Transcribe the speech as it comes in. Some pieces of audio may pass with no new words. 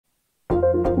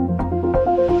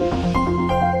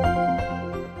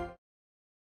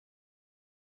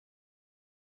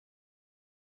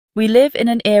We live in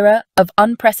an era of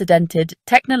unprecedented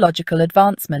technological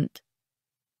advancement.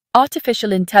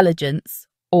 Artificial intelligence,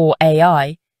 or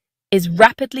AI, is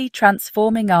rapidly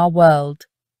transforming our world.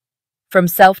 From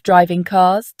self-driving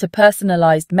cars to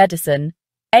personalized medicine,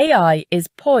 AI is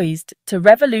poised to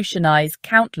revolutionize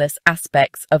countless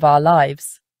aspects of our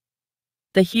lives.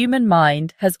 The human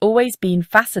mind has always been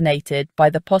fascinated by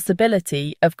the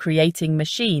possibility of creating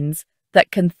machines that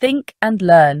can think and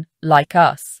learn like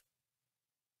us.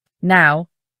 Now,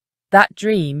 that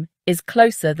dream is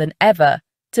closer than ever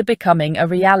to becoming a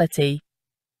reality.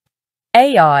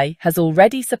 AI has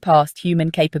already surpassed human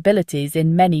capabilities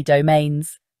in many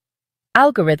domains.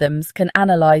 Algorithms can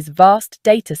analyze vast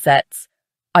data sets,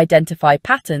 identify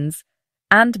patterns,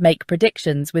 and make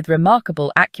predictions with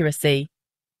remarkable accuracy.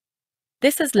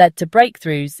 This has led to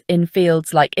breakthroughs in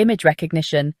fields like image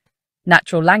recognition,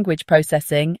 natural language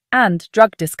processing, and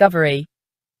drug discovery.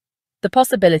 The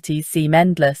possibilities seem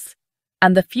endless,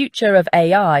 and the future of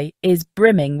AI is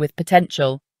brimming with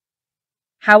potential.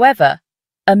 However,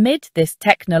 amid this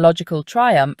technological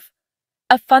triumph,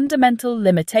 a fundamental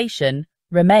limitation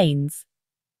remains.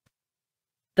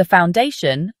 The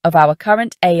foundation of our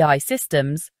current AI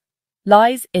systems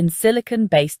lies in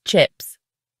silicon-based chips.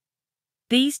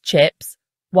 These chips,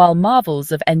 while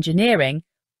marvels of engineering,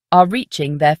 are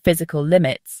reaching their physical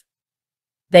limits.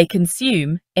 They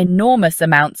consume enormous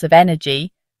amounts of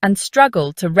energy and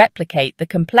struggle to replicate the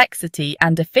complexity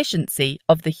and efficiency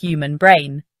of the human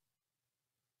brain.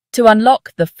 To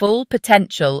unlock the full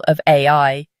potential of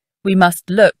AI, we must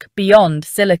look beyond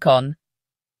silicon.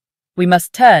 We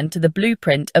must turn to the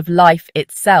blueprint of life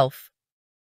itself.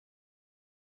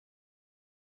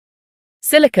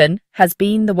 Silicon has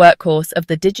been the workhorse of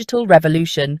the digital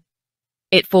revolution.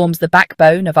 It forms the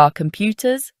backbone of our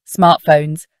computers,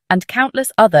 smartphones, and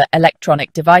countless other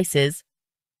electronic devices.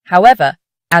 However,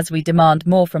 as we demand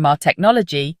more from our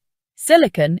technology,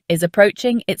 silicon is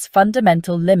approaching its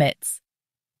fundamental limits.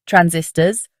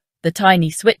 Transistors, the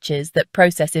tiny switches that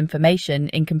process information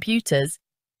in computers,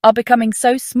 are becoming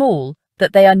so small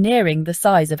that they are nearing the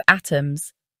size of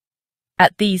atoms.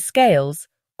 At these scales,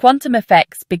 quantum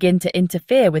effects begin to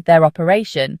interfere with their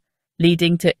operation,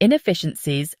 leading to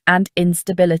inefficiencies and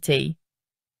instability.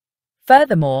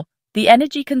 Furthermore, the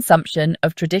energy consumption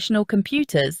of traditional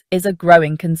computers is a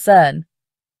growing concern.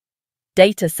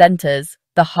 Data centers,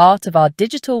 the heart of our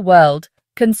digital world,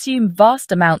 consume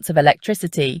vast amounts of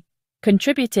electricity,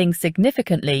 contributing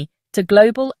significantly to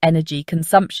global energy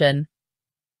consumption.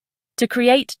 To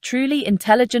create truly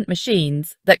intelligent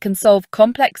machines that can solve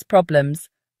complex problems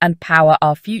and power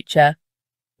our future,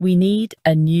 we need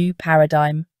a new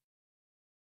paradigm.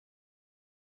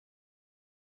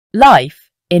 Life,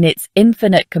 in its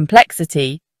infinite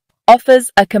complexity,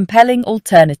 offers a compelling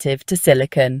alternative to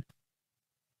silicon.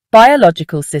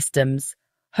 Biological systems,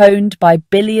 honed by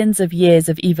billions of years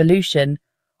of evolution,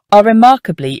 are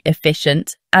remarkably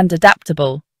efficient and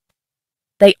adaptable.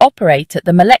 They operate at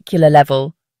the molecular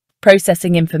level,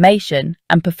 processing information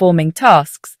and performing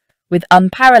tasks with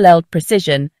unparalleled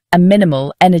precision and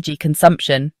minimal energy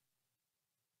consumption.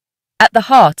 At the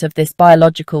heart of this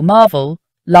biological marvel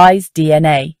lies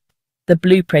DNA, the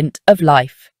blueprint of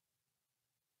life.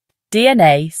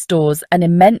 DNA stores an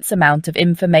immense amount of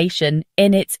information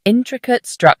in its intricate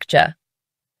structure.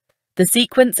 The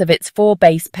sequence of its 4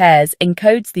 base pairs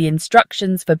encodes the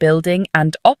instructions for building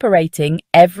and operating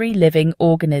every living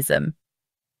organism.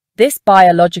 This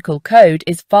biological code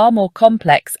is far more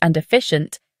complex and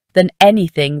efficient than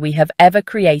anything we have ever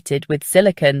created with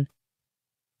silicon.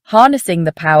 Harnessing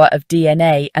the power of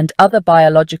DNA and other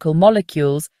biological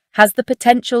molecules has the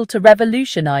potential to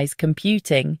revolutionize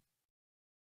computing.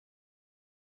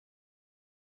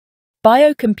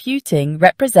 Biocomputing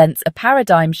represents a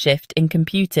paradigm shift in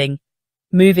computing,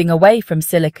 moving away from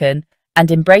silicon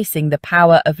and embracing the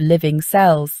power of living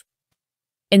cells.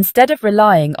 Instead of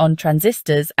relying on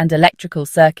transistors and electrical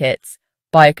circuits,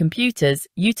 biocomputers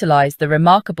utilize the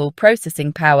remarkable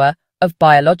processing power of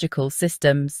biological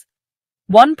systems.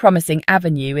 One promising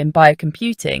avenue in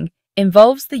biocomputing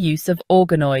involves the use of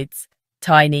organoids,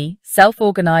 tiny,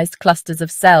 self-organized clusters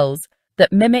of cells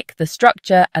that mimic the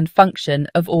structure and function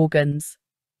of organs.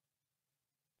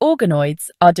 Organoids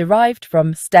are derived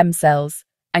from stem cells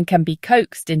and can be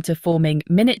coaxed into forming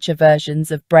miniature versions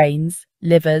of brains,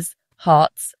 livers,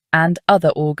 hearts, and other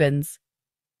organs.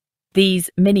 These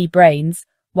mini-brains,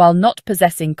 while not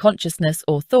possessing consciousness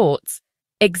or thoughts,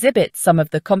 exhibit some of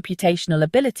the computational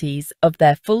abilities of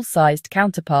their full-sized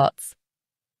counterparts.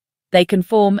 They can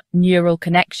form neural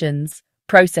connections,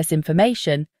 process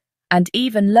information, and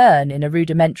even learn in a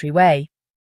rudimentary way.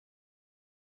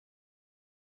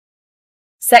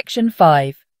 Section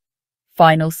 5.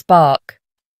 Final spark.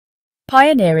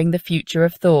 Pioneering the future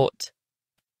of thought.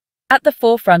 At the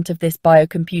forefront of this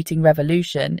biocomputing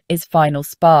revolution is Final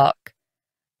Spark,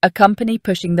 a company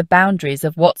pushing the boundaries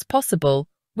of what's possible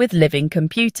with living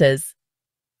computers.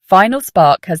 Final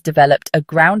Spark has developed a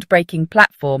groundbreaking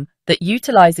platform that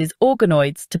utilizes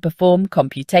organoids to perform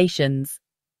computations.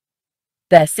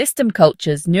 Their system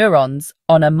cultures neurons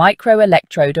on a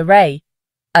microelectrode array,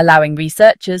 allowing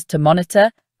researchers to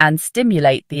monitor and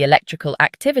stimulate the electrical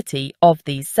activity of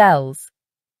these cells.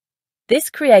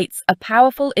 This creates a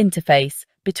powerful interface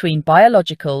between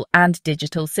biological and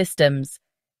digital systems,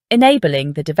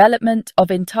 enabling the development of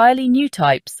entirely new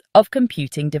types of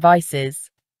computing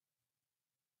devices.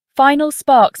 Final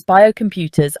Spark's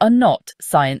biocomputers are not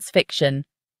science fiction.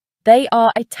 They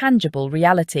are a tangible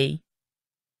reality.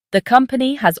 The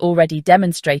company has already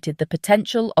demonstrated the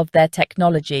potential of their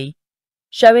technology,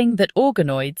 showing that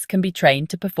organoids can be trained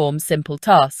to perform simple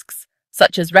tasks,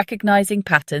 such as recognizing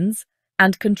patterns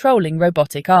and controlling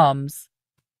robotic arms.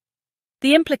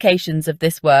 The implications of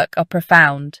this work are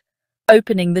profound,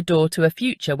 opening the door to a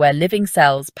future where living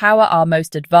cells power our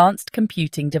most advanced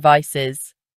computing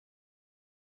devices.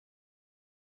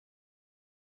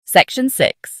 Section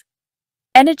 6.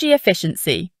 Energy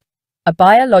efficiency, a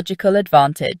biological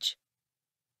advantage.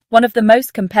 One of the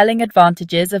most compelling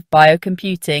advantages of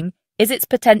biocomputing is its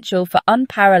potential for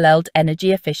unparalleled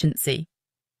energy efficiency.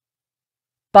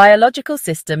 Biological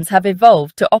systems have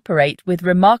evolved to operate with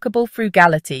remarkable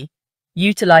frugality,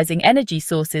 utilizing energy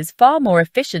sources far more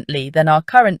efficiently than our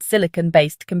current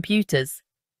silicon-based computers.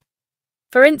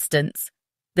 For instance,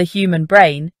 the human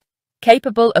brain,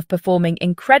 capable of performing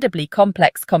incredibly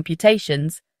complex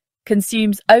computations,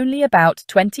 consumes only about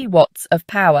 20 watts of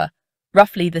power,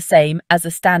 roughly the same as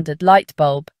a standard light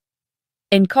bulb.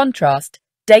 In contrast,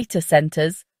 data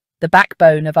centers, the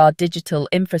backbone of our digital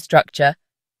infrastructure,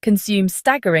 consume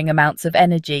staggering amounts of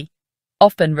energy,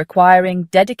 often requiring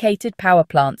dedicated power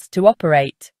plants to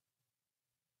operate.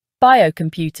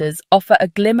 Biocomputers offer a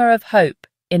glimmer of hope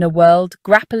in a world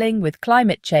grappling with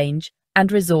climate change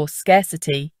and resource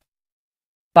scarcity.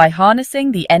 By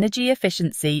harnessing the energy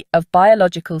efficiency of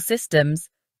biological systems,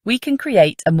 we can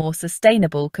create a more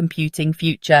sustainable computing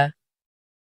future.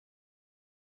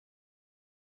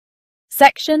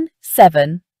 Section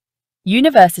 7.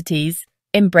 Universities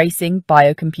embracing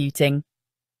biocomputing.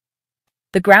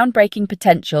 The groundbreaking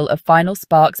potential of Final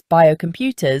Spark's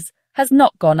biocomputers has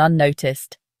not gone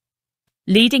unnoticed.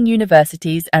 Leading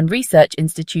universities and research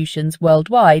institutions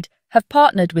worldwide have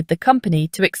partnered with the company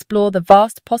to explore the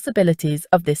vast possibilities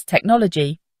of this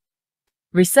technology.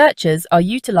 Researchers are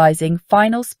utilizing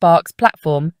Final Spark's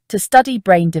platform to study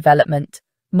brain development,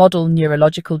 model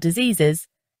neurological diseases,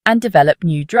 and develop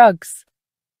new drugs.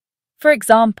 For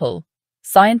example,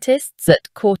 scientists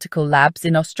at Cortical Labs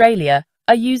in Australia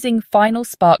are using Final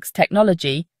Spark's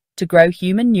technology to grow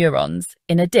human neurons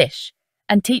in a dish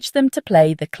and teach them to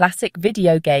play the classic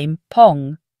video game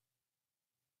Pong.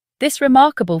 This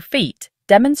remarkable feat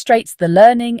demonstrates the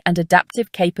learning and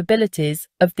adaptive capabilities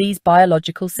of these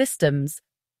biological systems,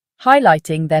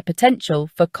 highlighting their potential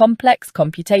for complex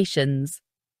computations.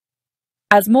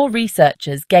 As more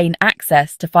researchers gain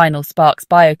access to Final Spark's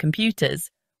biocomputers,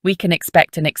 we can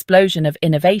expect an explosion of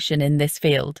innovation in this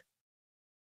field.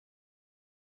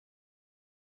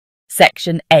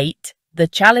 Section 8. The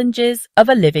challenges of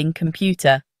a living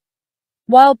computer.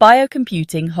 While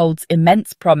biocomputing holds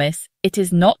immense promise, it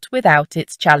is not without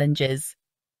its challenges.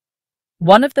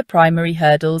 One of the primary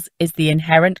hurdles is the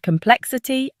inherent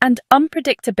complexity and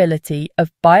unpredictability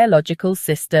of biological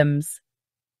systems.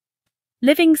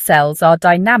 Living cells are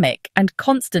dynamic and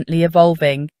constantly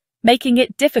evolving, making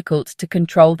it difficult to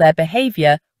control their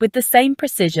behavior with the same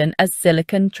precision as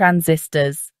silicon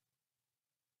transistors.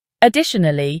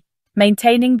 Additionally,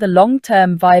 maintaining the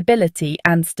long-term viability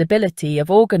and stability of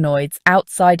organoids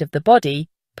outside of the body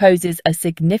poses a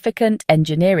significant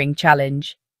engineering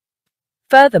challenge.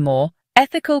 Furthermore,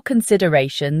 ethical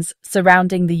considerations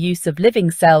surrounding the use of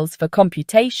living cells for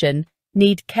computation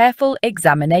need careful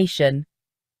examination.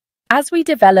 As we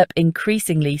develop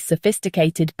increasingly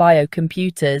sophisticated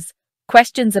biocomputers,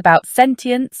 questions about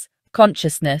sentience,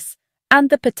 consciousness, and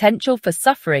the potential for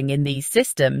suffering in these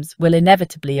systems will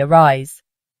inevitably arise.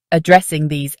 Addressing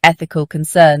these ethical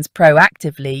concerns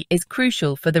proactively is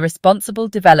crucial for the responsible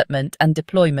development and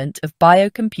deployment of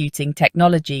biocomputing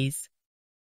technologies.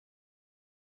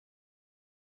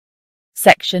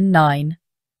 Section 9.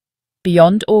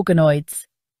 Beyond organoids.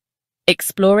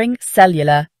 Exploring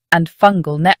cellular and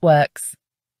fungal networks.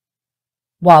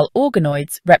 While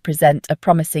organoids represent a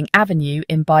promising avenue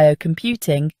in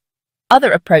biocomputing,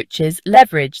 Other approaches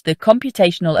leverage the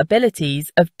computational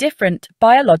abilities of different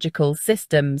biological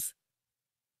systems.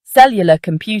 Cellular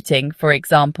computing, for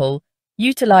example,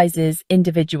 utilizes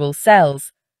individual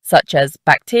cells, such as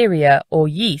bacteria or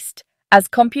yeast, as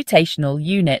computational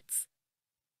units.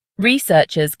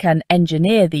 Researchers can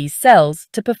engineer these cells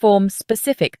to perform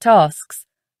specific tasks,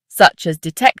 such as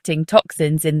detecting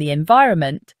toxins in the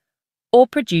environment or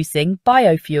producing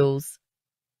biofuels.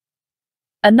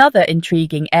 Another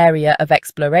intriguing area of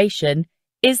exploration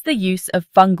is the use of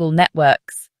fungal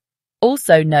networks,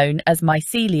 also known as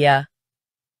mycelia.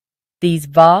 These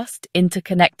vast,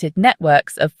 interconnected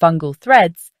networks of fungal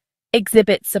threads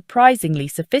exhibit surprisingly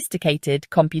sophisticated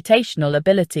computational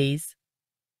abilities.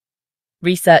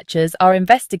 Researchers are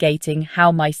investigating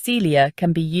how mycelia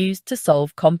can be used to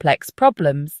solve complex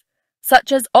problems,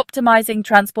 such as optimizing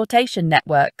transportation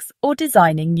networks or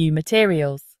designing new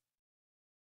materials.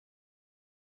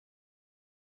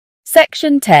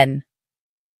 Section 10.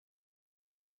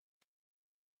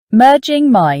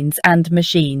 Merging minds and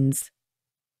machines.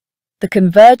 The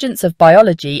convergence of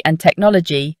biology and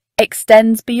technology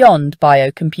extends beyond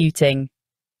biocomputing.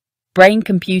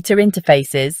 Brain-computer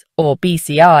interfaces, or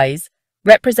BCIs,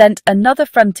 represent another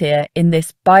frontier in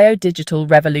this biodigital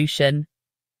revolution.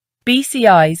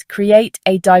 BCIs create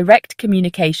a direct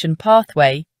communication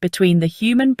pathway between the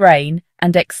human brain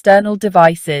and external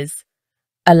devices,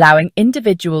 allowing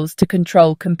individuals to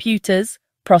control computers,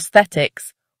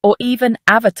 prosthetics, or even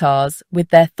avatars with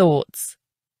their thoughts.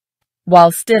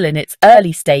 While still in its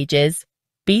early stages,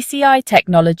 BCI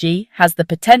technology has the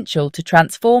potential to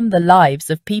transform the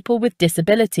lives of people with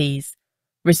disabilities,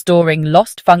 restoring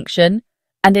lost function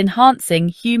and enhancing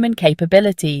human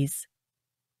capabilities.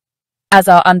 As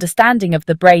our understanding of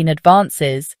the brain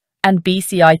advances and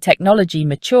BCI technology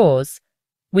matures,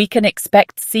 we can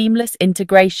expect seamless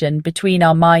integration between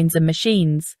our minds and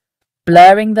machines,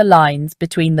 blurring the lines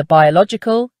between the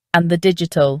biological and the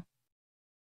digital.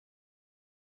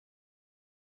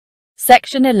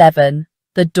 Section 11.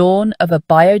 The dawn of a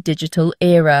biodigital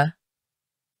era.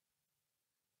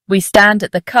 We stand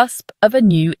at the cusp of a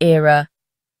new era,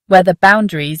 where the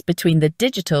boundaries between the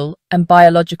digital and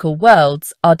biological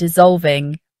worlds are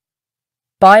dissolving.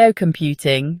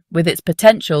 Biocomputing, with its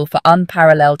potential for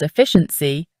unparalleled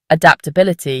efficiency,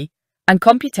 adaptability, and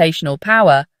computational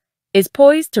power, is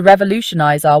poised to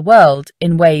revolutionize our world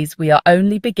in ways we are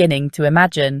only beginning to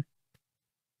imagine.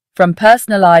 From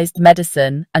personalized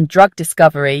medicine and drug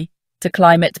discovery to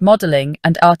climate modeling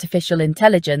and artificial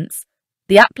intelligence,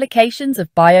 the applications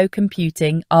of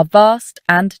biocomputing are vast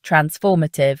and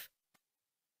transformative.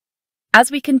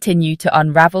 As we continue to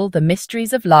unravel the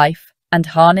mysteries of life and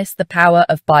harness the power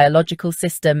of biological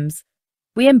systems,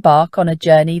 we embark on a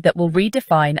journey that will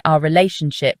redefine our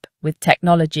relationship with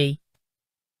technology.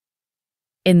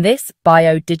 In this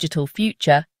biodigital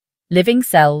future, living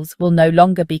cells will no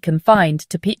longer be confined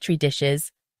to petri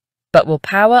dishes, but will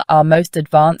power our most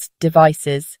advanced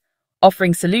devices,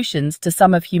 offering solutions to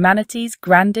some of humanity's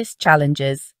grandest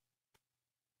challenges.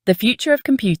 The future of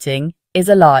computing is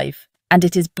alive, and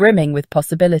it is brimming with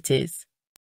possibilities.